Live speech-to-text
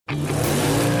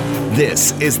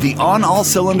This is the On All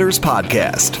Cylinders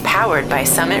podcast, powered by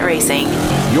Summit Racing.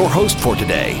 Your host for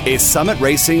today is Summit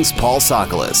Racing's Paul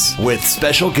Sokolis, with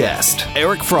special guest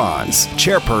Eric Franz,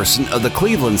 chairperson of the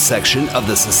Cleveland section of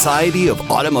the Society of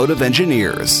Automotive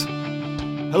Engineers.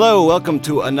 Hello, welcome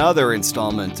to another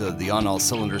installment of the On All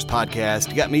Cylinders podcast.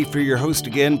 You got me for your host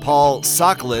again, Paul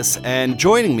Sokolis, and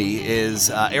joining me is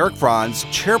Eric Franz,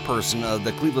 chairperson of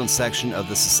the Cleveland section of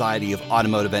the Society of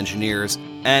Automotive Engineers.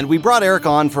 And we brought Eric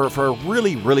on for a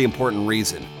really important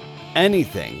reason.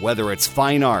 Anything, whether it's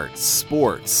fine arts,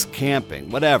 sports, camping,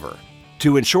 whatever,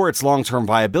 to ensure its long-term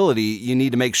viability, you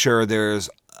need to make sure there's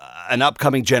an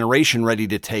upcoming generation ready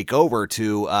to take over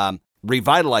to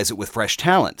revitalize it with fresh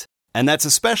talent. And that's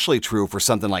especially true for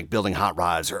something like building hot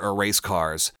rods or race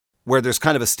cars, where there's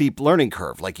kind of a steep learning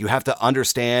curve. Like you have to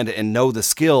understand and know the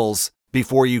skills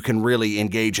before you can really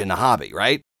engage in the hobby,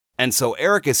 right? And so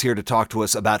Eric is here to talk to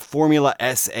us about Formula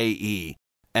SAE,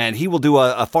 and he will do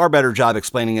a far better job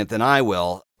explaining it than I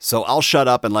will. So I'll shut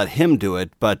up and let him do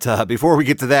it. But before we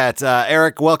get to that,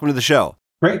 Eric, welcome to the show.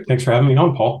 Great. Thanks for having me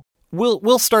on, Paul.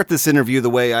 We'll start this interview the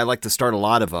way I like to start a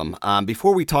lot of them.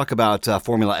 Before we talk about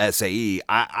Formula SAE,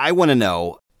 I want to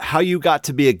know how you got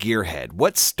to be a gearhead.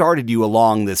 What started you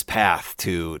along this path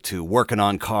to working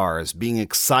on cars, being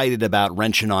excited about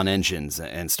wrenching on engines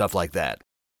and stuff like that?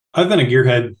 I've been a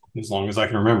gearhead as long as I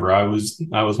can remember. I was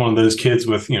one of those kids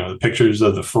with, the pictures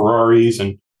of the Ferraris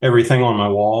and everything on my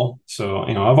wall. So,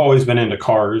 I've always been into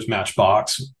cars,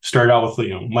 Matchbox. Started out with,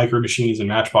 micro machines and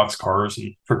Matchbox cars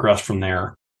and progressed from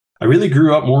there. I really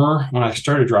grew up more when I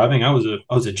started driving. I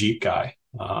was a Jeep guy.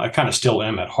 I kind of still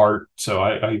am at heart. So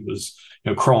I was,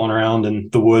 crawling around in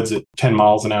the woods at 10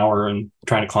 miles an hour and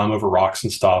trying to climb over rocks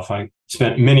and stuff. I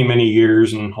spent many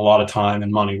years and a lot of time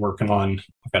and money working on,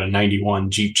 I've got a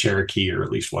 91 Jeep Cherokee, or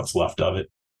at least what's left of it.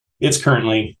 It's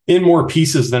currently in more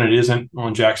pieces than it isn't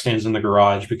on jack stands in the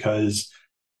garage because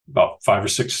about 5 or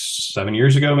 6, 7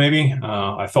 years ago, maybe,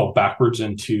 I fell backwards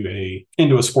into a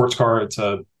sports car. It's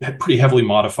a pretty heavily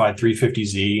modified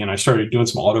 350Z, and I started doing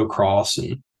some autocross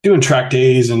and doing track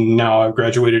days. And now I've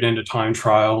graduated into time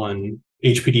trial and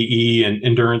HPDE and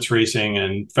endurance racing,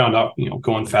 and found out,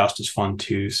 going fast is fun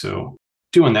too. So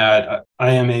doing that,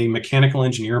 I am a mechanical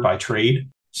engineer by trade.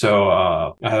 So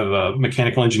I have a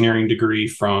mechanical engineering degree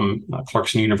from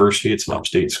Clarkson University. It's an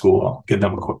upstate school. I'll give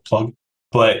them a quick plug.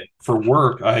 But for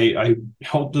work, I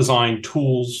help design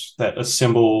tools that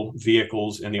assemble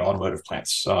vehicles in the automotive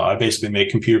plants. I basically make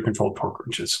computer-controlled torque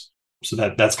wrenches. So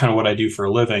that's kind of what I do for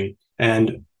a living.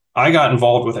 And I got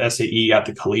involved with SAE at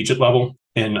the collegiate level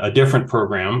in a different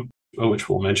program, which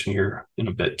we'll mention here in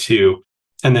a bit too.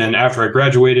 And then after I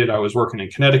graduated, I was working in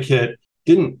Connecticut.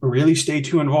 Didn't really stay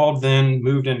too involved then,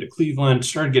 moved into Cleveland,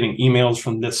 started getting emails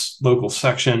from this local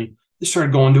section.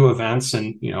 Started going to events,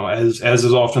 and as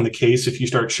is often the case, if you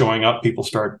start showing up, people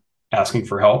start asking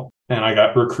for help. And I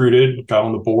got recruited, got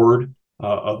on the board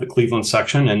of the Cleveland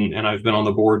section, and I've been on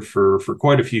the board for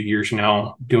quite a few years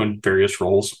now, doing various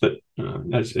roles. But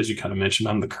as you kind of mentioned,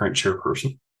 I'm the current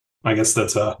chairperson. I guess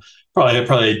that's probably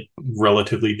a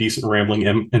relatively decent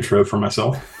rambling intro for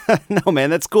myself. No,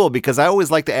 man, that's cool, because I always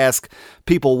like to ask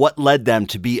people what led them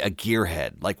to be a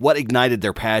gearhead, like what ignited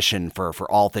their passion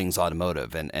for all things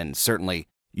automotive. And certainly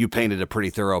you painted a pretty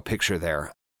thorough picture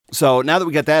there. So now that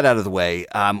we got that out of the way,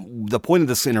 the point of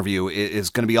this interview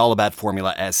is going to be all about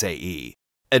Formula SAE.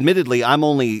 Admittedly, I'm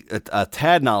only a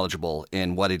tad knowledgeable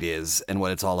in what it is and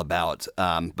what it's all about,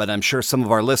 but I'm sure some of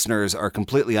our listeners are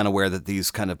completely unaware that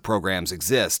these kind of programs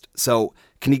exist. So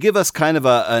can you give us kind of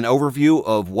an overview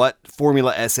of what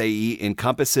Formula SAE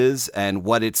encompasses and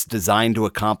what it's designed to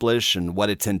accomplish and what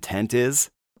its intent is?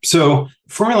 So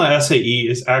Formula SAE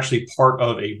is actually part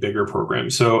of a bigger program.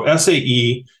 So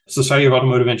SAE, Society of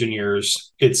Automotive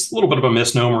Engineers, it's a little bit of a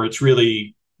misnomer. It's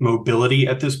really mobility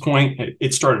at this point.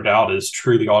 It started out as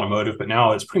truly automotive, but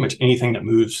now it's pretty much anything that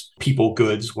moves people,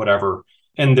 goods, whatever.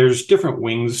 And there's different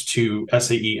wings to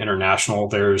SAE International.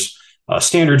 There's a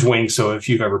standards wing. So if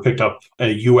you've ever picked up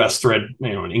a US thread,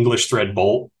 an English thread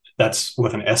bolt, that's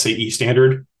with an SAE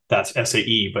standard, that's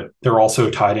SAE, but they're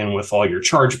also tied in with all your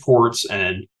charge ports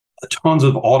and tons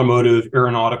of automotive,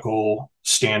 aeronautical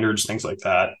standards, things like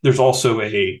that. There's also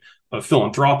a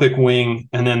philanthropic wing,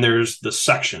 and then there's the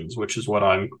sections, which is what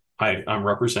I'm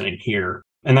representing here,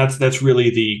 and that's really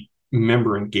the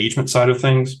member engagement side of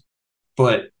things.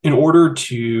 But in order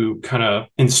to kind of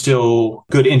instill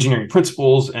good engineering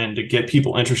principles and to get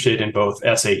people interested in both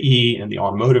SAE and the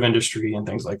automotive industry and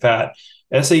things like that,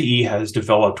 SAE has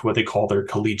developed what they call their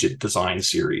collegiate design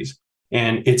series,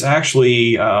 and it's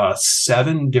actually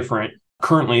six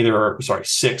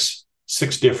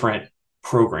different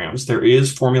programs. There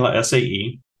is Formula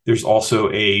SAE, There's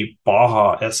also a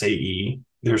Baja SAE.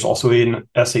 There's also an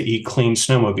SAE Clean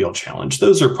Snowmobile Challenge.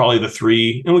 Those are probably the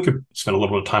three, and we could spend a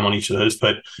little bit of time on each of those,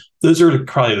 but those are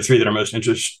probably the three that are most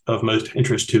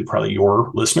interest to probably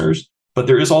your listeners. But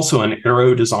there is also an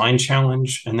Aero Design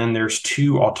Challenge, and then there's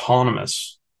two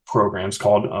autonomous programs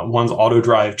called one's Auto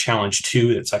Drive Challenge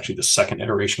 2. It's actually the second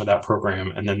iteration of that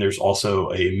program. And then there's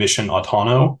also a Mission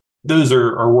Autono. Those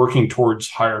are working towards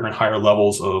higher and higher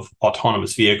levels of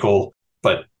autonomous vehicle.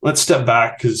 But let's step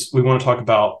back because we want to talk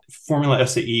about Formula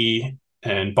SAE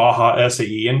and Baja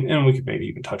SAE, and we could maybe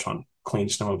even touch on Clean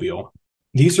Snowmobile.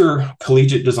 These are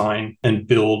collegiate design and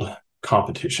build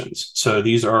competitions. So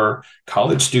these are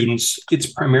college students.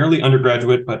 It's primarily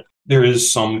undergraduate, but there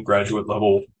is some graduate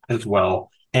level as well.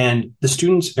 And the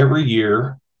students every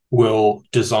year will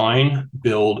design,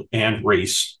 build, and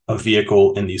race a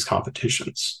vehicle in these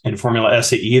competitions. In Formula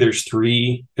SAE,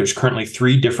 there's currently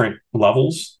three different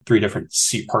levels, three different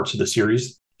parts of the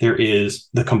series. There is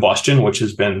the combustion, which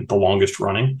has been the longest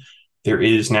running. There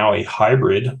is now a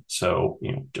hybrid, so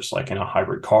just like in a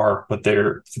hybrid car. But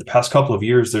for the past couple of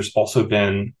years, there's also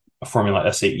been a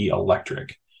Formula SAE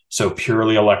electric, so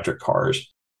purely electric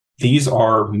cars. These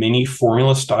are mini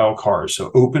Formula style cars, so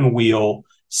open wheel,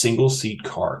 single seat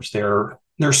cars. They're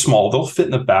small. They'll fit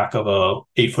in the back of a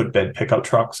 8-foot bed pickup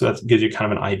truck. So that gives you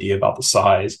kind of an idea about the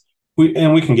size. We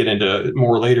can get into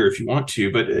more later if you want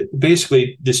to, but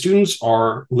basically the students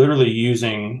are literally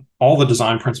using all the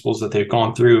design principles that they've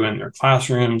gone through in their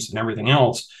classrooms and everything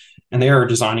else. And they are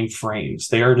designing frames.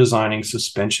 They are designing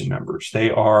suspension members.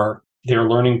 They're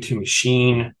learning to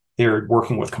machine. They're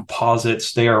working with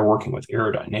composites. They are working with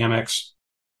aerodynamics.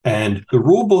 And the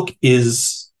rule book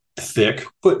is thick,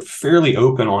 but fairly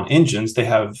open on engines. They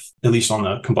have, at least on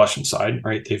the combustion side,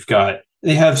 right?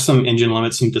 They have some engine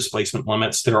limits, some displacement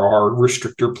limits. There are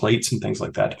restrictor plates and things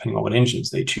like that, depending on what engines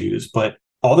they choose. But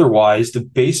otherwise, the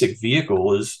basic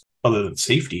vehicle is, other than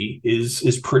safety,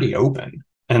 is pretty open.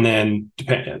 And then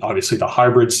obviously the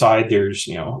hybrid side,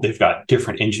 they've got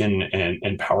different engine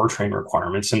and powertrain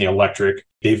requirements. In the electric,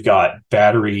 they've got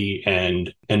battery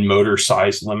and motor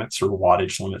size limits or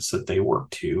wattage limits that they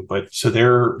work to. But so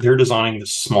they're designing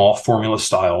this small Formula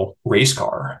style race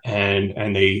car,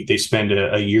 and they spend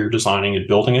a year designing and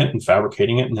building it and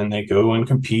fabricating it, and then they go and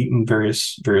compete in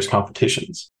various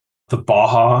competitions. The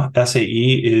Baja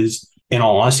SAE is, in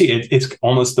all honesty, it's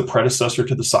almost the predecessor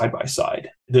to the side-by-side.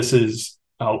 This is,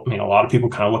 a lot of people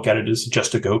kind of look at it as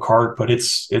just a go-kart, but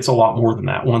it's a lot more than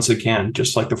that. Once again,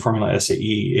 just like the Formula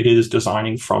SAE, it is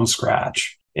designing from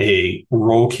scratch a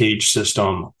roll cage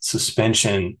system,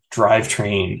 suspension,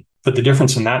 drivetrain. But the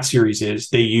difference in that series is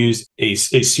they use a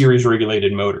series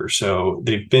regulated motor. So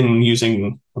they've been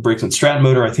using a Briggs & Stratton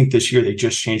motor. I think this year they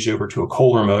just changed over to a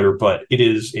Kohler motor, but it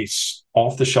is a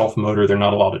off-the-shelf motor they're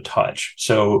not allowed to touch.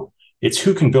 So it's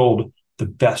who can build the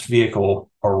best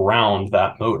vehicle around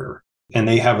that motor. And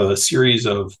they have a series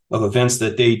of events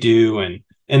that they do, and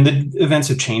the events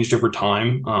have changed over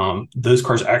time. Those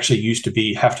cars actually used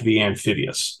to have to be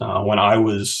amphibious. When I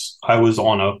was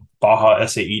on a Baja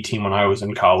SAE team when I was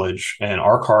in college, and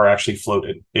our car actually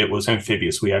floated. It was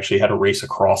amphibious. We actually had to race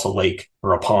across a lake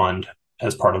or a pond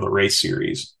as part of the race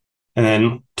series. And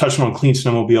then touching on Clean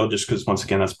Snowmobile, just because once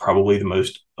again that's probably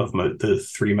the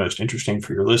three most interesting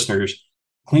for your listeners.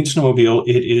 Clean Snowmobile,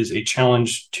 it is a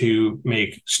challenge to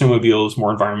make snowmobiles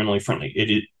more environmentally friendly. It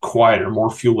is quieter,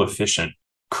 more fuel efficient.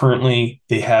 Currently,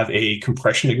 they have a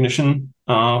compression ignition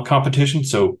competition,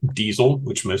 so diesel,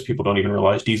 which most people don't even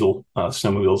realize diesel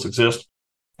snowmobiles exist.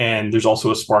 And there's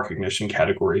also a spark ignition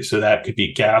category. So that could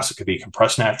be gas, it could be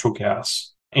compressed natural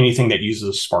gas, anything that uses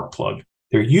a spark plug.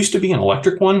 There used to be an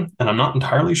electric one, and I'm not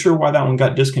entirely sure why that one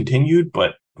got discontinued,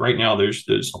 but right now there's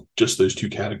just those two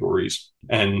categories.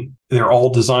 And they're all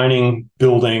designing,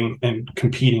 building, and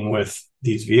competing with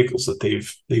these vehicles that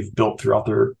they've built throughout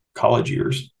their college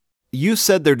years. You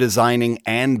said they're designing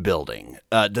and building.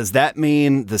 Does that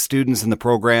mean the students in the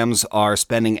programs are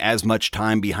spending as much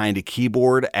time behind a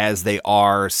keyboard as they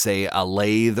are, say, a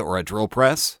lathe or a drill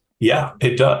press? Yeah,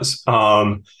 it does.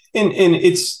 And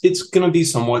it's going to be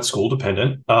somewhat school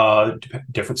dependent.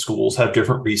 Different schools have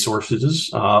different resources.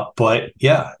 But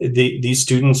yeah, these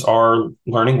students are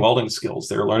learning welding skills.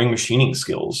 They're learning machining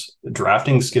skills,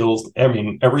 drafting skills. I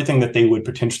mean, everything that they would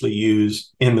potentially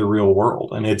use in the real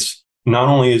world. And it's not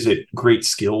only is it great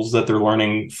skills that they're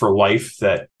learning for life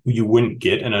that you wouldn't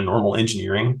get in a normal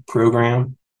engineering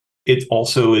program, it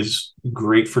also is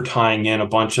great for tying in a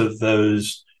bunch of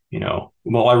those,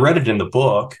 well, I read it in the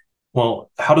book. Well,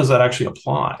 how does that actually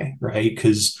apply, right?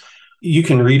 Because you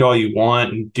can read all you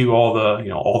want and do all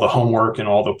the homework and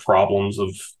all the problems of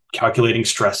calculating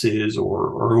stresses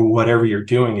or whatever you're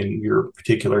doing in your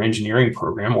particular engineering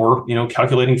program, or,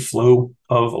 calculating flow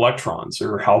of electrons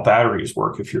or how batteries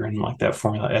work if you're in like that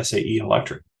Formula SAE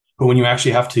electric. But when you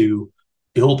actually have to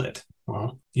build it,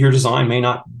 well, your design may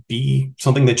not be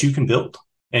something that you can build.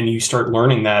 And you start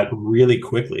learning that really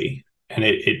quickly. And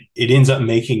it ends up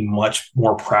making much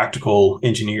more practical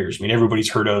engineers. I mean, everybody's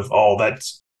heard of,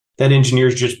 that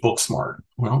engineer's just book smart.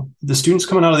 Well, the students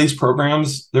coming out of these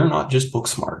programs, they're not just book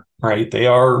smart, right?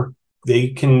 They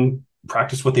can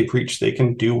practice what they preach. They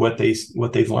can do what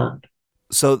they've learned.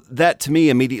 So that to me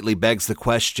immediately begs the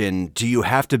question, do you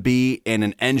have to be in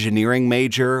an engineering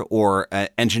major or an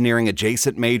engineering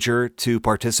adjacent major to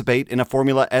participate in a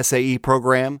Formula SAE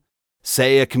program?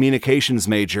 Say a communications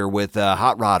major with a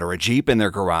hot rod or a Jeep in their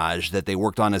garage that they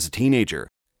worked on as a teenager.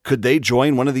 Could they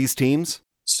join one of these teams?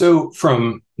 So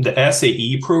from the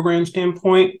SAE program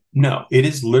standpoint, no, it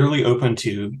is literally open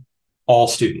to all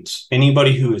students.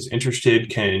 Anybody who is interested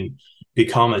can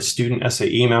become a student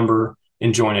SAE member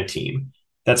and join a team.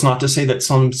 That's not to say that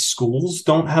some schools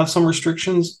don't have some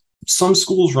restrictions. Some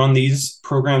schools run these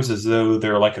programs as though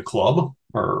they're like a club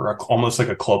or almost like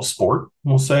a club sport,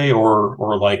 we'll say,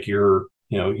 or like your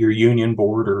union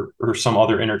board or some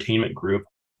other entertainment group.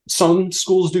 Some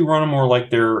schools do run them more like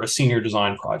they're a senior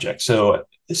design project. So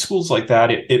schools like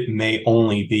that, it may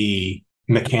only be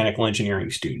mechanical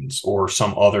engineering students or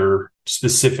some other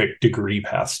specific degree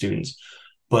path students.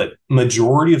 But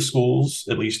majority of schools,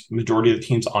 at least majority of the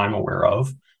teams I'm aware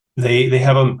of, they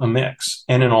have a mix.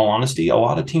 And in all honesty, a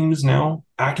lot of teams now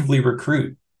actively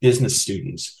recruit business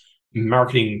students,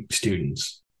 marketing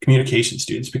students, communication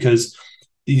students, because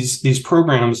these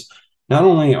programs, not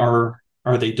only are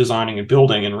they designing and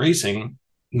building and racing,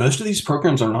 most of these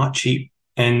programs are not cheap.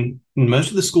 And most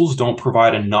of the schools don't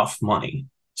provide enough money.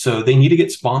 So they need to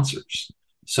get sponsors.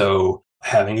 So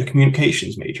having a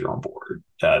communications major on board,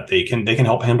 they can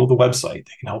help handle the website.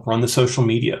 They can help run the social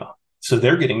media. So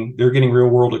they're getting real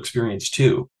world experience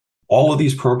too. All of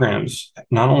these programs,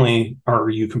 not only are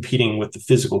you competing with the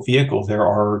physical vehicle, there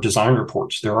are design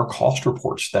reports, there are cost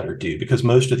reports that are due, because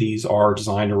most of these are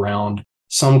designed around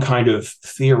some kind of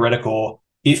theoretical,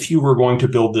 if you were going to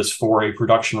build this for a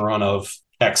production run of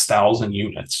X thousand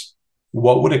units,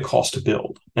 what would it cost to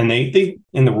build? And they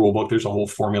in the rule book, there's a whole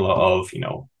formula of,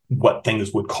 what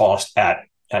things would cost at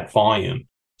volume.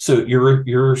 So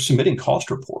you're submitting cost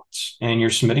reports and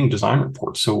you're submitting design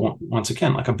reports. So once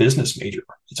again, like a business major,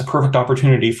 it's a perfect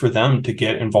opportunity for them to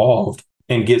get involved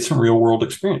and get some real world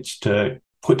experience to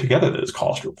put together those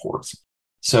cost reports.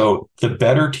 So the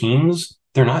better teams,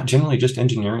 they're not generally just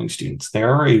engineering students.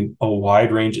 There are a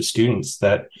wide range of students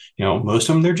that, most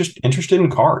of them, they're just interested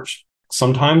in cars.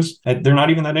 Sometimes they're not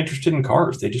even that interested in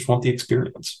cars. They just want the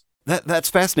experience. That's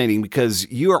fascinating, because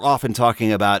you are often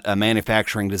talking about a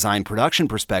manufacturing design production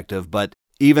perspective, but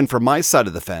even from my side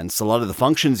of the fence, a lot of the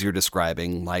functions you're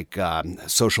describing, like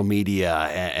social media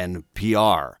and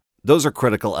PR, those are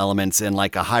critical elements in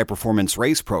like a high performance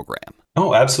race program.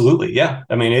 Oh, absolutely. Yeah.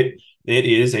 I mean, it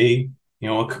is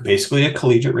basically a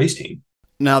collegiate race team.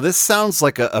 Now, this sounds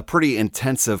like a pretty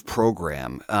intensive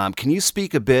program. Can you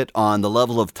speak a bit on the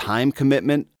level of time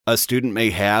commitment a student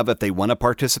may have if they want to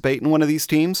participate in one of these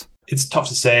teams? It's tough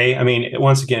to say. I mean,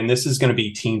 once again, this is going to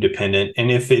be team dependent.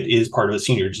 And if it is part of a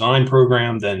senior design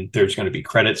program, then there's going to be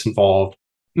credits involved.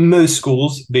 Most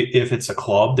schools, if it's a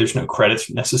club, there's no credits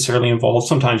necessarily involved.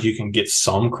 Sometimes you can get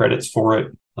some credits for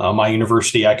it. My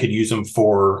university, I could use them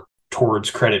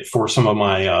towards credit for some of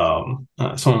my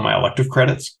elective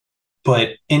credits. But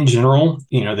in general,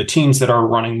 the teams that are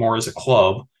running more as a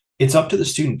club, it's up to the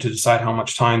student to decide how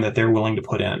much time that they're willing to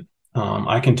put in.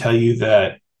 I can tell you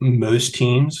that most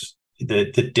teams,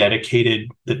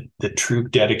 the true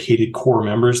dedicated core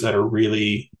members that are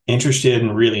really interested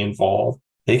and really involved,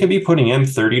 they can be putting in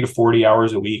 30 to 40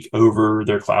 hours a week over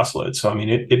their class load. So, I mean,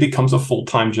 it becomes a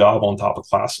full-time job on top of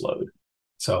class load.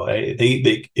 So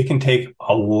it can take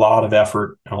a lot of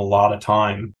effort and a lot of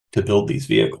time to build these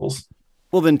vehicles.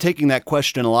 Well, then taking that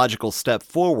question a logical step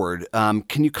forward,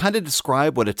 can you kind of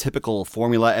describe what a typical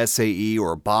Formula SAE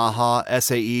or Baja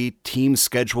SAE team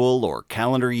schedule or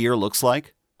calendar year looks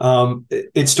like?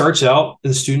 It starts out,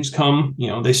 the students come,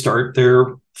 they start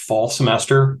their fall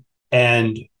semester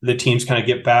and the teams kind of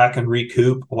get back and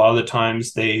recoup. A lot of the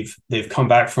times they've come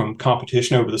back from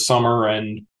competition over the summer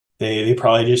and they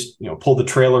probably just, pulled the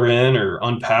trailer in or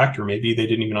unpacked, or maybe they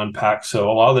didn't even unpack. So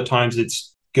a lot of the times it's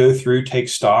go through, take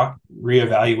stock,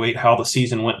 reevaluate how the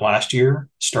season went last year,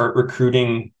 start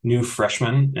recruiting new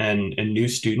freshmen and new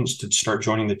students to start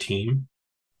joining the team.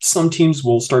 Some teams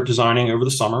will start designing over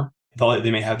the summer.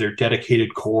 They may have their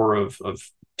dedicated core of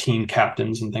team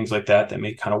captains and things like that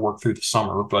may kind of work through the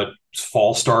summer. But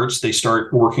fall starts, they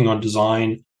start working on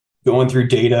design, going through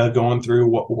data, going through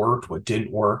what worked, what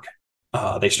didn't work.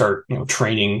 They start,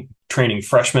 training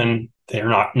freshmen. They're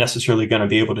not necessarily going to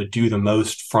be able to do the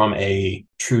most from a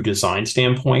true design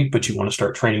standpoint, but you want to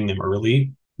start training them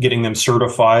early, getting them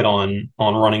certified on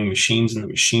running machines in the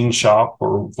machine shop,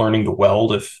 or learning to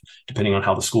weld, if depending on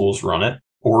how the schools run it,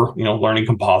 or learning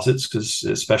composites, because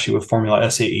especially with Formula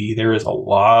SAE, there is a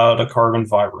lot of carbon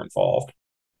fiber involved.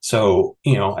 So,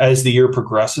 as the year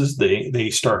progresses, they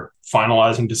start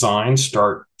finalizing designs,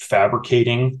 start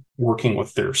fabricating, working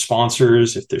with their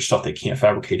sponsors. If there's stuff they can't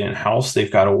fabricate in-house,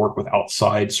 they've got to work with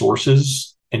outside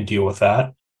sources and deal with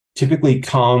that. Typically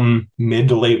come mid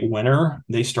to late winter,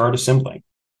 they start assembling.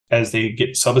 As they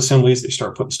get sub-assemblies, they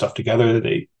start putting stuff together.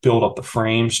 They build up the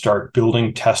frame, start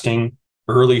building, testing.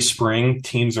 Early spring,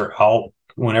 teams are out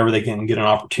whenever they can get an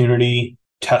opportunity,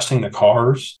 testing the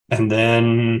cars. And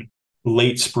then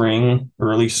late spring,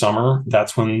 early summer,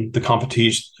 that's when the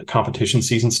competition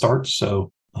season starts.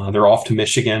 So they're off to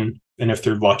Michigan. And if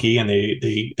they're lucky and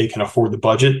they can afford the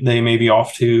budget, they may be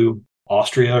off to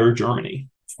Austria or Germany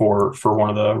for one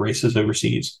of the races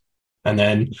overseas. And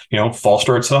then, fall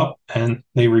starts up and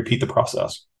they repeat the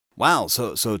process. Wow.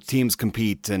 So teams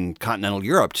compete in continental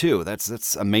Europe too.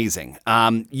 That's amazing.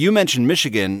 You mentioned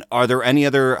Michigan. Are there any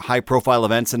other high profile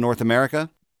events in North America?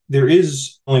 There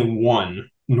is only one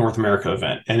North America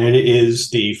event, and it is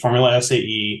the Formula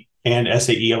SAE and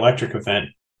SAE Electric event,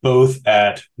 both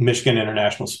at Michigan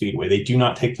International Speedway. They do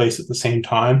not take place at the same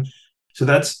time. So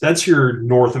that's your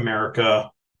North America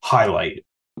highlight.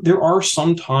 There are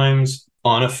sometimes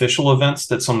unofficial events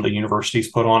that some of the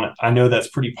universities put on. I know that's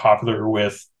pretty popular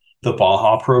with the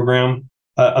Baja program.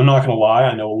 I'm not going to lie,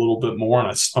 I know a little bit more, and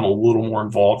I'm a little more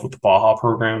involved with the Baja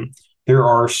program. There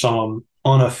are some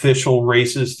unofficial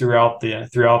races throughout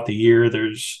the year.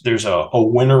 There's a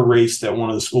winter race that one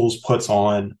of the schools puts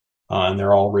on, and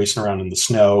they're all racing around in the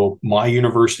snow. My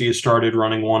university has started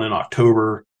running one in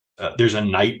October. There's a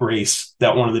night race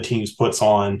that one of the teams puts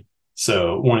on.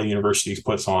 So one of the universities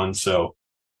puts on. So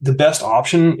the best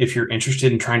option, if you're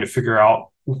interested in trying to figure out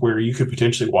where you could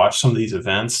potentially watch some of these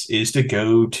events, is to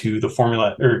go to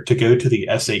the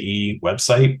SAE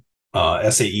website,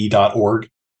 sae.org.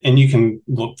 And you can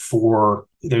look for,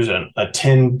 there's a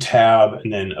 10 tab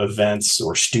and then events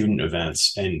or student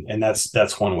events. And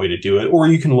that's one way to do it. Or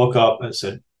you can look up, I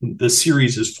said, the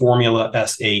series is Formula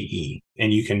SAE,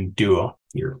 and you can do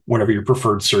whatever your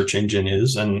preferred search engine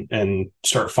is and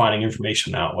start finding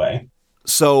information that way.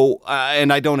 So,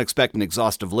 and I don't expect an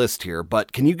exhaustive list here,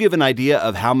 but can you give an idea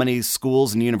of how many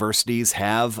schools and universities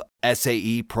have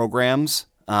SAE programs?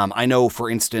 I know,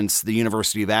 for instance, the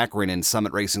University of Akron in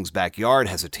Summit Racing's backyard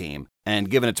has a team.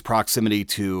 And given its proximity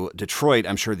to Detroit,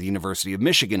 I'm sure the University of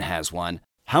Michigan has one.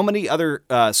 How many other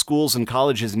schools and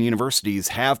colleges and universities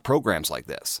have programs like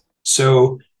this?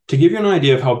 So to give you an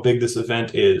idea of how big this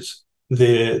event is,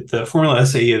 the Formula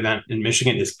SAE event in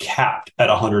Michigan is capped at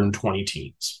 120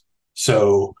 teams.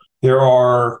 So there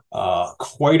are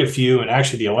quite a few, and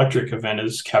actually the electric event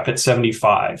is capped at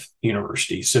 75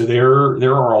 universities. So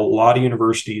there are a lot of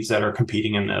universities that are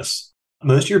competing in this.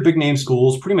 Most of your big name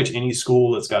schools, pretty much any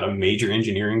school that's got a major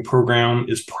engineering program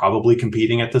is probably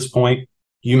competing at this point.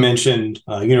 You mentioned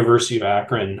University of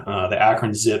Akron, the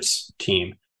Akron Zips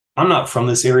team. I'm not from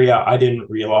this area. I didn't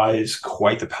realize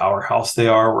quite the powerhouse they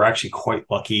are. We're actually quite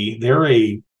lucky. They're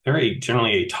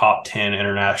generally a top 10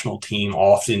 international team,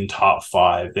 often top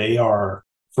 5. They are,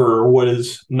 for what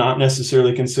is not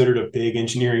necessarily considered a big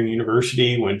engineering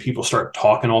university, when people start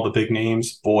talking all the big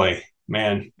names, boy,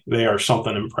 man, they are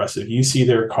something impressive. You see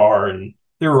their car and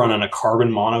they're running a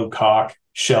carbon monocoque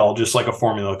shell, just like a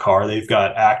Formula car. They've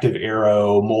got active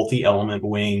aero, multi-element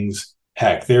wings.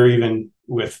 Heck, they're even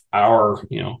with our,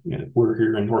 we're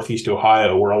here in Northeast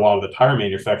Ohio, where a lot of the tire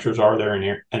manufacturers are there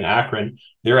in Akron.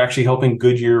 They're actually helping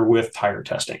Goodyear with tire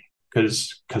testing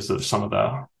because of some of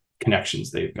the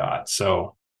connections they've got.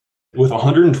 So with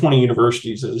 120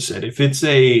 universities, as I said, if it's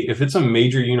a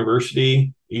major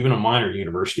university, even a minor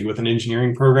university with an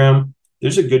engineering program,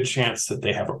 there's a good chance that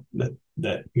they have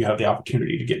that you have the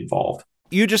opportunity to get involved.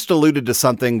 You just alluded to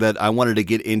something that I wanted to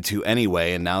get into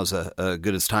anyway, and now's a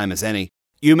good as time as any.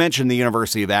 You mentioned the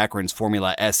University of Akron's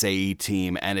Formula SAE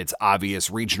team and its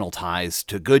obvious regional ties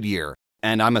to Goodyear.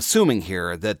 And I'm assuming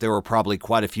here that there were probably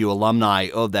quite a few alumni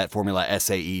of that Formula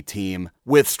SAE team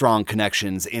with strong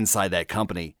connections inside that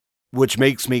company, which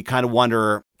makes me kind of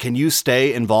wonder, can you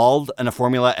stay involved in a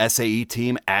Formula SAE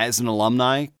team as an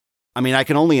alumni? I mean, I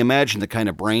can only imagine the kind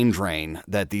of brain drain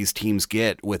that these teams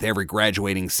get with every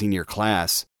graduating senior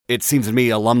class. it seems to me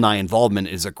alumni involvement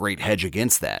is a great hedge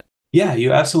against that. Yeah,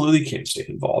 you absolutely can stay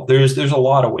involved. There's a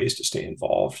lot of ways to stay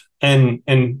involved. And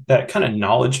that kind of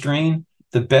knowledge drain,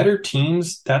 the better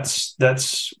teams,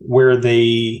 that's where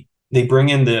they bring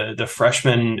in the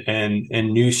freshmen and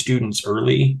new students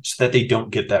early so that they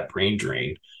don't get that brain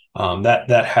drain.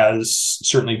 That has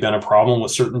certainly been a problem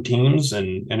with certain teams,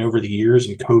 and over the years,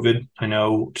 and COVID, I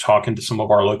know talking to some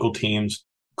of our local teams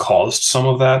caused some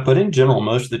of that. But in general,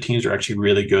 most of the teams are actually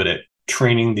really good at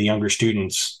training the younger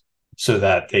students so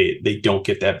that they don't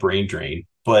get that brain drain.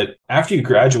 But after you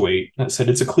graduate, I said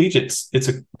it's a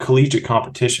collegiate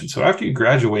competition. So after you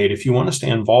graduate, if you want to stay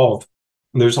involved,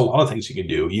 there's a lot of things you can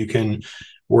do. You can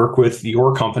work with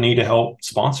your company to help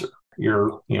sponsor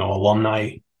your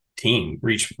alumni team,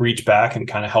 reach back and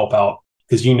kind of help out,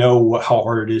 because how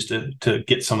hard it is to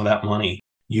get some of that money.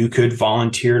 You could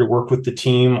volunteer to work with the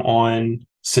team on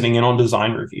sitting in on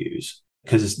design reviews,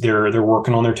 because they're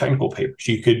working on their technical papers.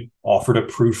 You could offer to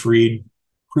proofread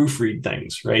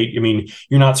things, right? I mean,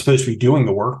 you're not supposed to be doing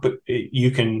the work, but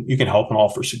you can help and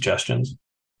offer suggestions.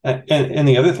 And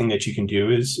the other thing that you can do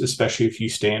is, especially if you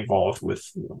stay involved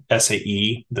with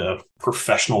SAE, the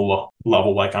professional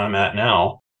level like I'm at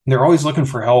now, they're always looking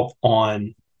for help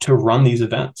to run these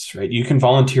events, right? You can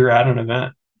volunteer at an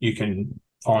event. You can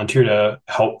volunteer to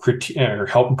help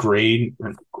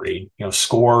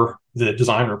score the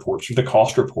design reports or the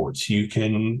cost reports. You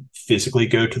can physically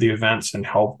go to the events and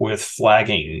help with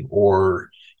flagging or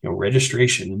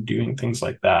registration, doing things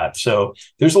like that. So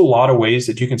there's a lot of ways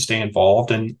that you can stay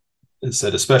involved. And as I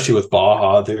said, especially with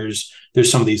Baja, there's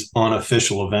some of these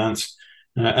unofficial events.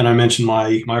 And I mentioned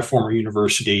my former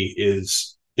university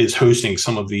is hosting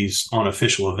some of these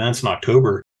unofficial events in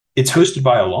October. It's hosted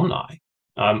by alumni.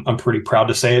 I'm pretty proud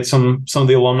to say it. Some of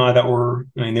the alumni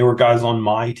they were guys on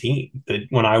my team that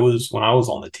when I was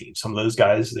on the team. Some of those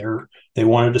guys they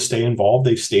wanted to stay involved.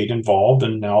 They've stayed involved,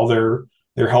 and now they're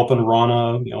helping run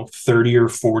a 30 or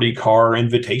 40 car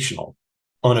invitational,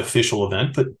 unofficial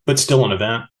event, but still an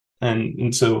event.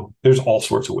 And so there's all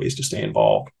sorts of ways to stay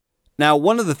involved. Now,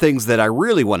 one of the things that I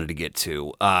really wanted to get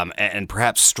to, and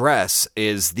perhaps stress,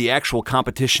 is the actual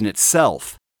competition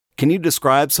itself. Can you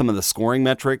describe some of the scoring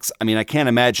metrics? I mean, I can't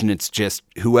imagine it's just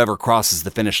whoever crosses the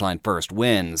finish line first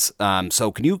wins.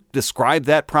 So can you describe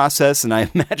that process? And I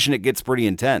imagine it gets pretty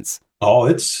intense. Oh,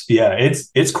 it's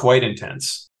quite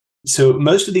intense. So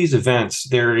most of these events,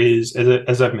 there is,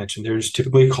 as I've mentioned, there's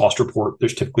typically a cost report,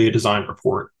 there's typically a design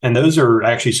report, and those are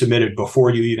actually submitted before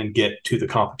you even get to the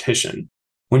competition.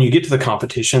 When you get to the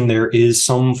competition, there is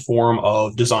some form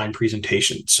of design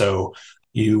presentation. So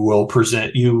you will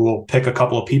pick a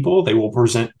couple of people, they will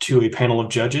present to a panel of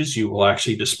judges, you will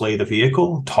actually display the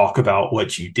vehicle, talk about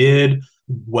what you did,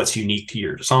 what's unique to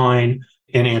your design,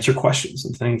 and answer questions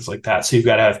and things like that. So you've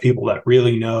got to have people that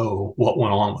really know what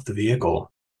went on with the vehicle.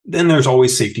 Then there's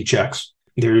always safety checks.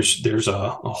 There's a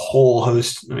whole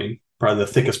host. I mean, probably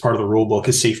the thickest part of the rule book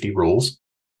is safety rules.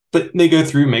 But they go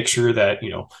through, make sure that,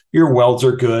 your welds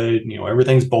are good,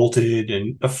 everything's bolted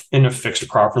and affixed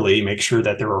properly, make sure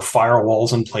that there are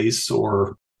firewalls in place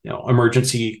or,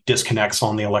 emergency disconnects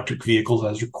on the electric vehicles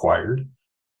as required.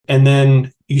 And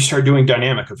then you start doing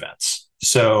dynamic events.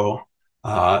 So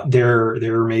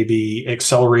there may be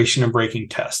acceleration and braking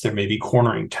tests. There may be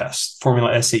cornering tests.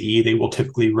 Formula SAE, they will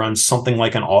typically run something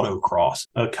like an autocross,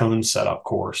 a cone setup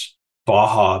course.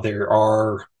 Baja,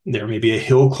 there may be a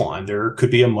hill climb. There could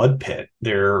be a mud pit.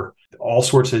 There are all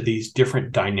sorts of these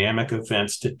different dynamic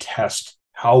events to test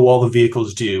how well the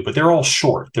vehicles do, but they're all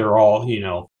short. They're all,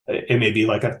 it may be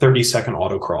like a 30-second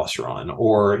autocross run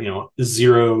or,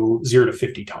 0 to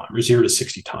 50 time or 0 to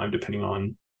 60 time, depending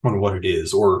on what it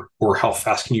is, or how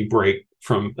fast can you brake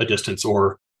from a distance,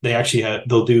 or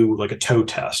they'll do like a tow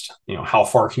test. How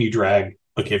far can you drag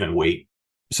a given weight?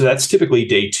 So that's typically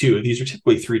day 2. These are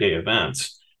typically 3-day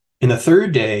events. In the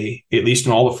third day, at least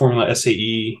in all the Formula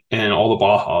SAE and all the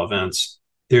Baja events,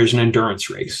 there's an endurance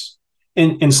race.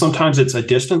 And sometimes it's a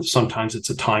distance, sometimes it's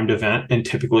a timed event, and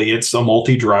typically it's a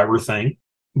multi-driver thing.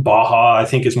 Baja, I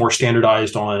think, is more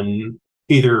standardized on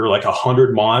either like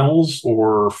 100 miles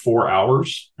or 4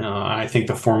 hours. I think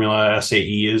the Formula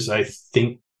SAE is,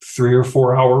 3 or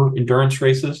 4 hour endurance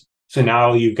races. So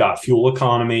now you've got fuel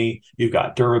economy, you've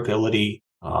got durability,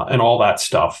 and all that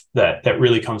stuff that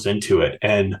really comes into it.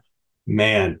 And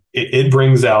man, it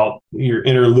brings out your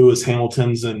inner Lewis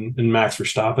Hamiltons and Max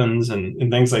Verstappens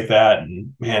and things like that.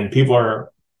 And man, people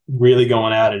are really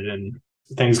going at it, and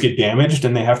things get damaged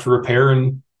and they have to repair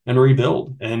and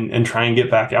rebuild and try and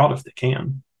get back out if they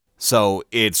can. So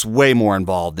it's way more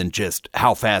involved than just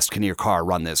how fast can your car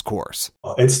run this course.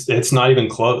 It's not even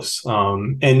close.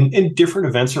 And different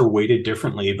events are weighted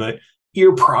differently, but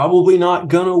you're probably not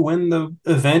going to win the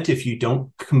event if you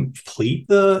don't complete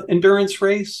the endurance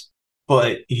race.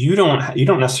 But you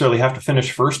don't necessarily have to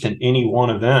finish first in any one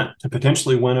event to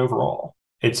potentially win overall.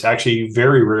 It's actually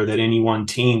very rare that any one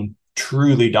team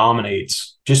truly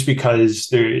dominates just because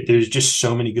there's just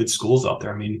so many good schools out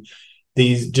there. I mean,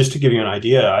 just to give you an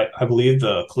idea, I believe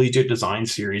the collegiate design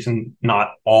series, and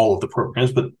not all of the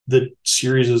programs, but the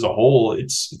series as a whole,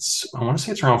 I want to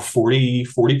say it's around 40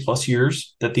 plus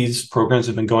years that these programs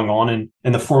have been going on.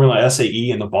 And the Formula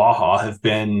SAE and the Baja have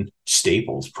been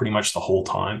staples pretty much the whole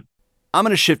time. I'm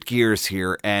going to shift gears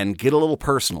here and get a little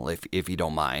personal, if you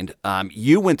don't mind.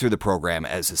 You went through the program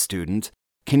as a student.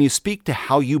 Can you speak to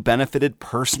how you benefited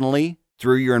personally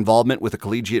through your involvement with a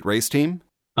collegiate race team?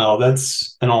 Oh,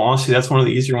 in all honesty, that's one of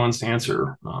the easier ones to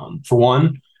answer. For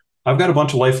one, I've got a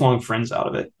bunch of lifelong friends out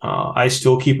of it. I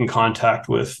still keep in contact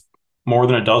with more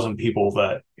than a dozen people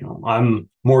that, I'm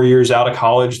more years out of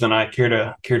college than I care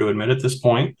to admit at this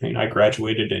point. I mean, I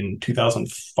graduated in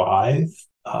 2005.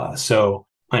 So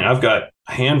I've got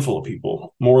a handful of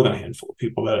people, more than a handful of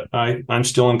people that I'm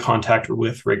still in contact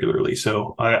with regularly.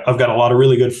 So I've got a lot of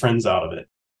really good friends out of it.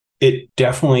 It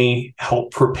definitely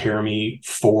helped prepare me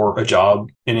for a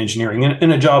job in engineering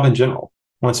and a job in general.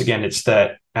 Once again, it's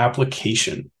that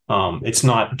application. It's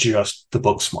not just the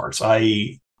book smarts.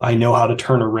 I know how to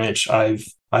turn a wrench.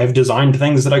 I've designed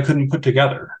things that I couldn't put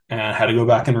together and had to go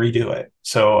back and redo it.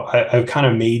 So I've kind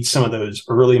of made some of those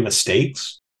early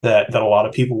mistakes that a lot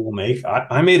of people will make.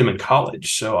 I made them in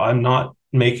college, so I'm not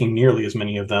making nearly as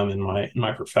many of them in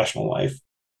my professional life.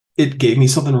 It gave me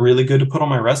something really good to put on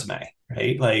my resume,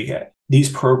 right? Like,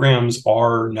 these programs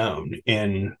are known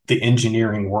in the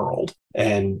engineering world,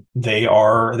 and they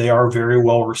are very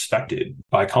well respected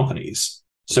by companies.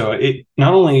 So it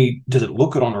not only does it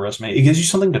look good on a resume, it gives you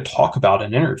something to talk about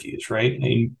in interviews, right? I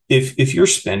mean, if you're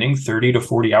spending 30 to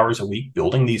 40 hours a week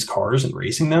building these cars and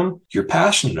racing them, you're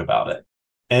passionate about it.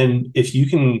 And if you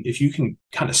can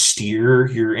kind of steer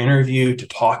your interview to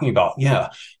talking about,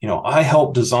 I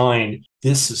helped design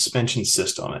this suspension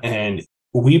system, and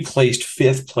we placed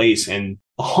 5th place in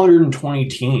 120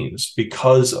 teams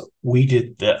because we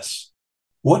did this.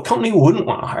 What company wouldn't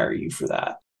want to hire you for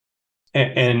that?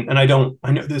 And I know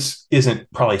this isn't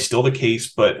probably still the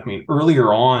case, but I mean,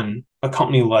 earlier on, a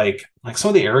company like some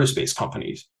of the aerospace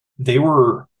companies, they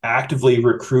were actively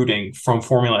recruiting from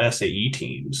Formula SAE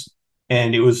teams.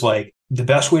 And it was like the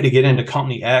best way to get into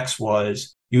company X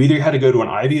was you either had to go to an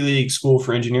Ivy League school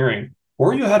for engineering,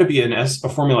 or you had to be a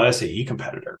Formula SAE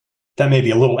competitor. That may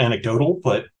be a little anecdotal,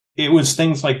 but it was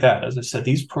things like that. As I said,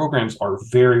 these programs are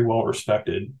very well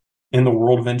respected in the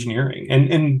world of engineering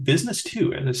and business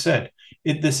too. As I said,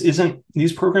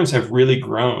 these programs have really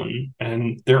grown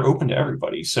and they're open to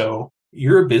everybody. So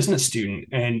you're a business student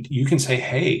and you can say,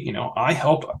 hey, I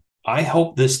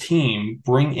helped this team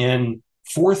bring in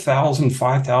 $4,000,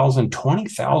 $5,000,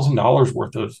 $20,000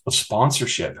 worth of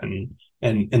sponsorship,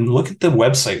 and look at the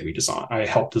website I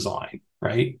helped design,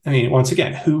 right? I mean, once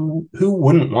again, who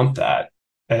wouldn't want that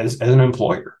as an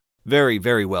employer? Very,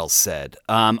 very well said.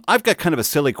 I've got kind of a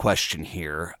silly question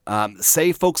here.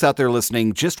 Say folks out there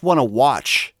listening just want to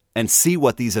watch and see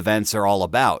what these events are all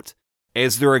about.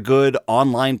 Is there a good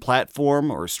online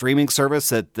platform or streaming service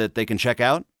that they can check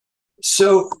out?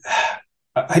 So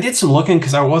I did some looking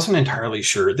because I wasn't entirely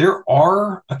sure. There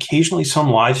are occasionally some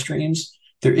live streams.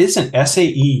 There is an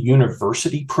SAE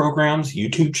University Programs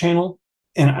YouTube channel.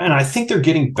 And I think they're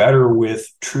getting better with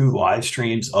true live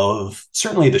streams of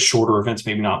certainly the shorter events,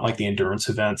 maybe not like the endurance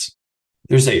events.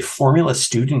 There's a Formula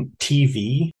Student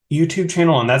TV YouTube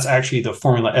channel, and that's actually the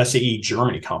Formula SAE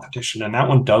Germany competition. And that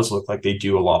one does look like they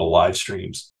do a lot of live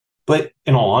streams. But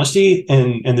in all honesty,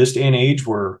 in this day and age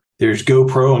where there's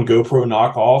GoPro and GoPro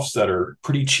knockoffs that are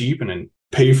pretty cheap and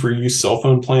pay-for-use cell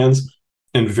phone plans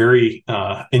and very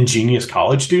ingenious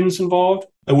college students involved,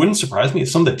 it wouldn't surprise me if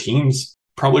some of the teams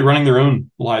probably running their own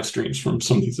live streams from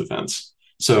some of these events.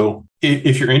 So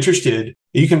if you're interested,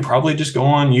 you can probably just go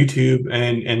on YouTube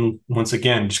and once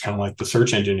again, just kind of like the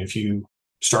search engine, if you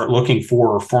start looking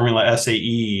for Formula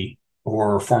SAE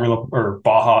or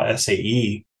Baja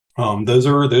SAE, those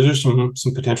are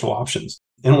some potential options.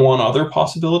 And one other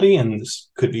possibility, and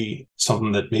this could be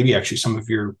something that maybe actually some of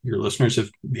your listeners have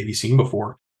maybe seen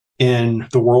before, in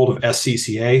the world of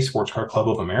SCCA, Sports Car Club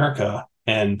of America,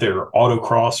 and their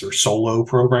autocross or solo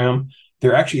program,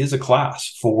 there actually is a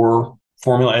class for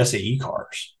Formula SAE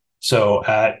cars. So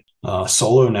at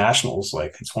Solo Nationals,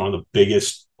 like it's one of the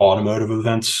biggest automotive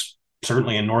events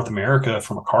certainly in North America,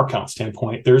 from a car count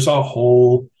standpoint, there's a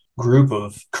whole group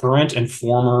of current and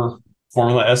former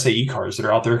Formula SAE cars that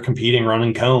are out there competing,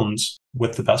 running cones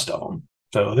with the best of them.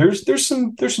 So there's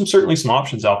certainly some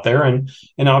options out there. And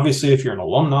obviously, if you're an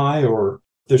alumni or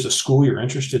there's a school you're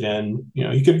interested in,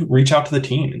 you could reach out to the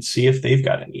team and see if they've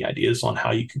got any ideas on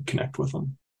how you could connect with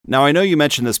them. Now, I know you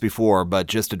mentioned this before, but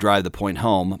just to drive the point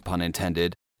home, pun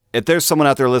intended, if there's someone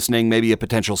out there listening, maybe a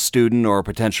potential student or a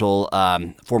potential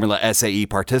Formula SAE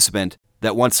participant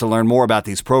that wants to learn more about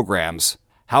these programs,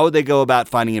 how would they go about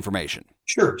finding information?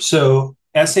 Sure. So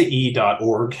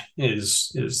SAE.org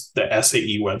is the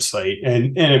SAE website,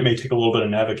 and it may take a little bit of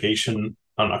navigation.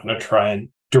 I'm not going to try and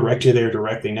direct you there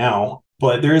directly now,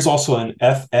 but there is also an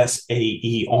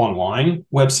FSAE online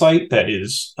website that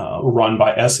is run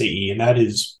by SAE, and that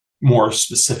is more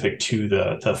specific to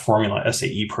the Formula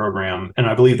SAE program. And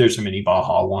I believe there's a mini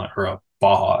Baja one or a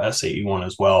Baja SAE one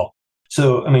as well.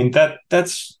 So, I mean,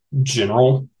 that's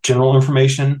general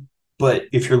information. But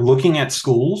if you're looking at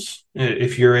schools,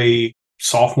 if you're a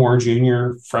sophomore,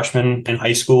 junior, freshman in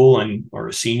high school or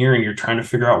a senior and you're trying to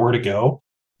figure out where to go,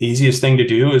 the easiest thing to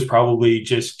do is probably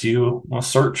just do a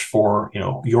search for,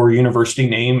 your university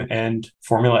name and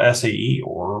Formula SAE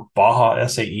or Baja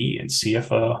SAE and see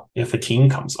if a team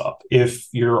comes up. If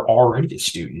you're already a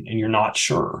student and you're not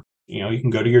sure, you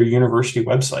can go to your university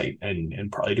website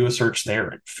and probably do a search there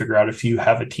and figure out if you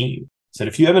have a team. So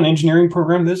if you have an engineering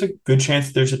program, there's a good chance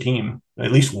that there's a team,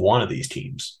 at least one of these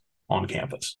teams on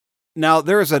campus. Now,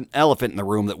 there is an elephant in the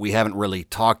room that we haven't really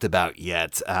talked about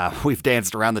yet. We've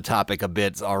danced around the topic a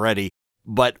bit already,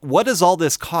 but what does all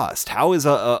this cost? How is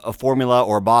a Formula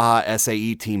or Baja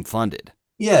SAE team funded?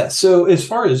 Yeah, so as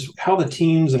far as how the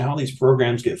teams and how these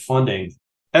programs get funding,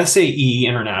 SAE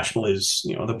International is,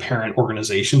 the parent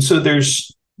organization. So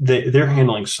they're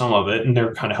handling some of it and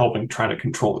they're kind of trying to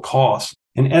control the costs.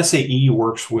 And SAE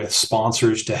works with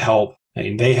sponsors to help. I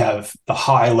mean, they have the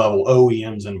high level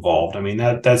OEMs involved. I mean,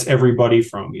 that's everybody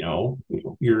from,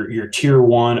 your tier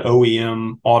one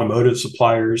OEM automotive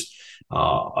suppliers,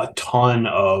 a ton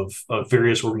of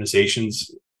various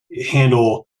organizations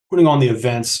handle putting on the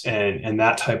events and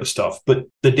that type of stuff. But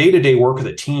the day-to-day work of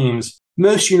the teams,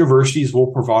 most universities will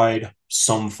provide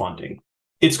some funding.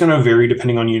 It's going to vary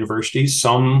depending on universities.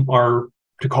 Some are,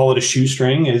 to call it a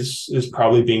shoestring is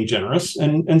probably being generous.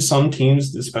 And some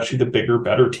teams, especially the bigger,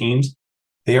 better teams,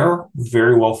 they are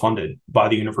very well funded by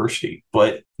the university.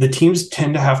 But the teams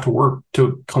tend to have to work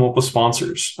to come up with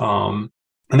sponsors. And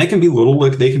they can be little,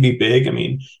 they can be big. I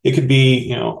mean, it could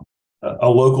be, a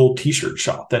local t-shirt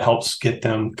shop that helps get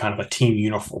them kind of a team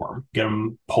uniform, get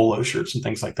them polo shirts and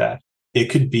things like that. It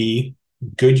could be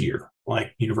Goodyear,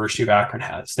 like University of Akron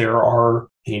has.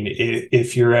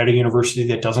 If you're at a university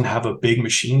that doesn't have a big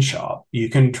machine shop, you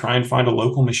can try and find a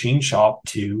local machine shop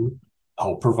to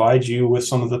help provide you with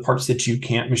some of the parts that you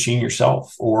can't machine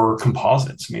yourself, or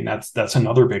composites. I mean, that's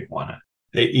another big one.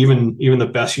 Even the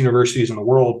best universities in the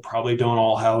world probably don't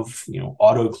all have,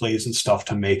 autoclaves and stuff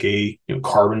to make a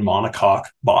carbon monocoque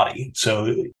body.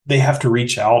 So they have to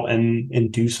reach out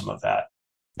and do some of that.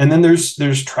 And then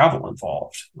there's travel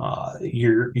involved.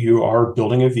 You are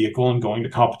building a vehicle and going to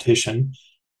competition.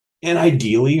 And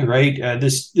ideally, right,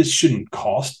 this shouldn't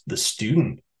cost the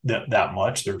student that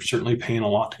much. They're certainly paying a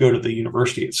lot to go to the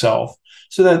university itself.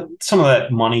 So that some of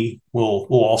that money will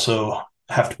also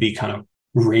have to be kind of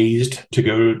raised to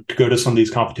go to some of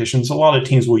these competitions. A lot of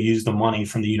teams will use the money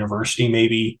from the university,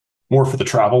 maybe more for the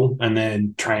travel, and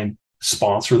then try and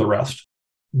sponsor the rest.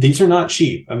 These are not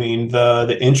cheap. I mean,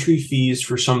 the entry fees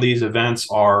for some of these events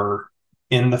are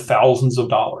in the thousands of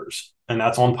dollars, and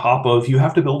that's on top of you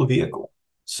have to build a vehicle.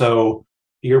 So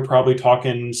you're probably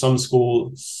talking, some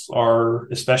schools are,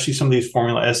 especially some of these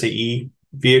Formula SAE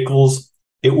vehicles,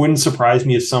 it wouldn't surprise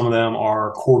me if some of them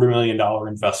are $250,000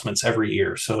 investments every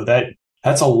year. So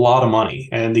that's a lot of money.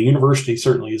 And the university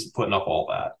certainly isn't putting up all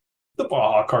that. The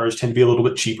Baja cars tend to be a little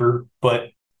bit cheaper, but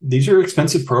these are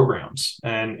expensive programs.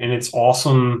 And it's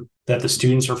awesome that the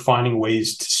students are finding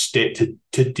ways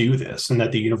to do this, and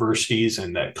that the universities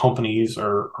and that companies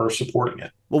are supporting it.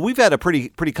 Well, we've had a pretty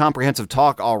comprehensive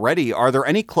talk already. Are there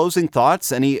any closing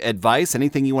thoughts, any advice,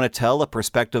 anything you want to tell a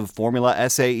prospective Formula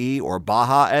SAE or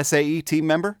Baja SAE team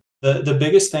member? The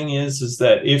biggest thing is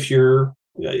that if you're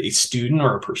a student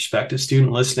or a prospective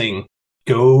student listening,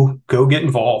 go get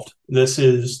involved.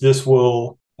 It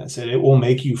will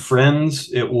make you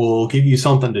friends. It will give you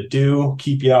something to do,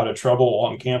 keep you out of trouble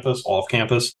on campus, off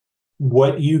campus.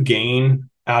 What you gain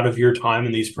out of your time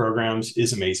in these programs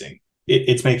is amazing.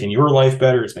 It's making your life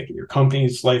better. It's making your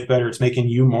company's life better. It's making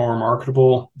you more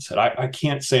marketable. I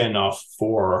can't say enough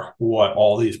for what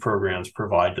all these programs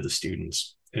provide to the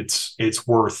students. it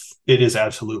is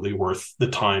absolutely worth the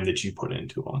time that you put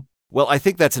into them. Well, I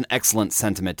think that's an excellent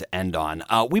sentiment to end on.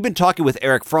 We've been talking with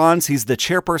Eric Franz. He's the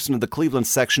chairperson of the Cleveland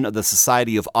section of the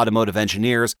Society of Automotive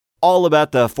Engineers, all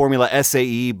about the Formula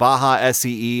SAE, Baja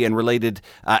SAE, and related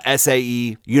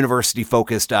SAE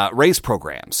university-focused race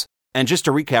programs. And just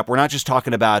to recap, we're not just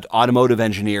talking about automotive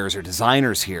engineers or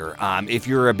designers here. If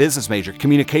you're a business major,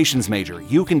 communications major,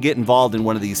 you can get involved in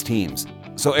one of these teams.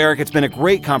 So, Eric, it's been a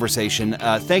great conversation.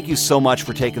 Thank you so much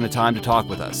for taking the time to talk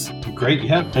with us. Great.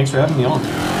 Yeah, thanks for having me on.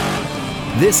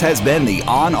 This has been the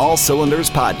On All Cylinders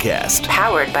podcast,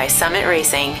 powered by Summit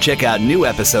Racing. Check out new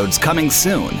episodes coming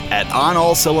soon at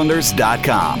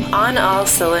onallcylinders.com.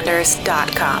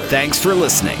 onallcylinders.com. Thanks for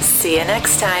listening. See you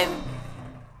next time.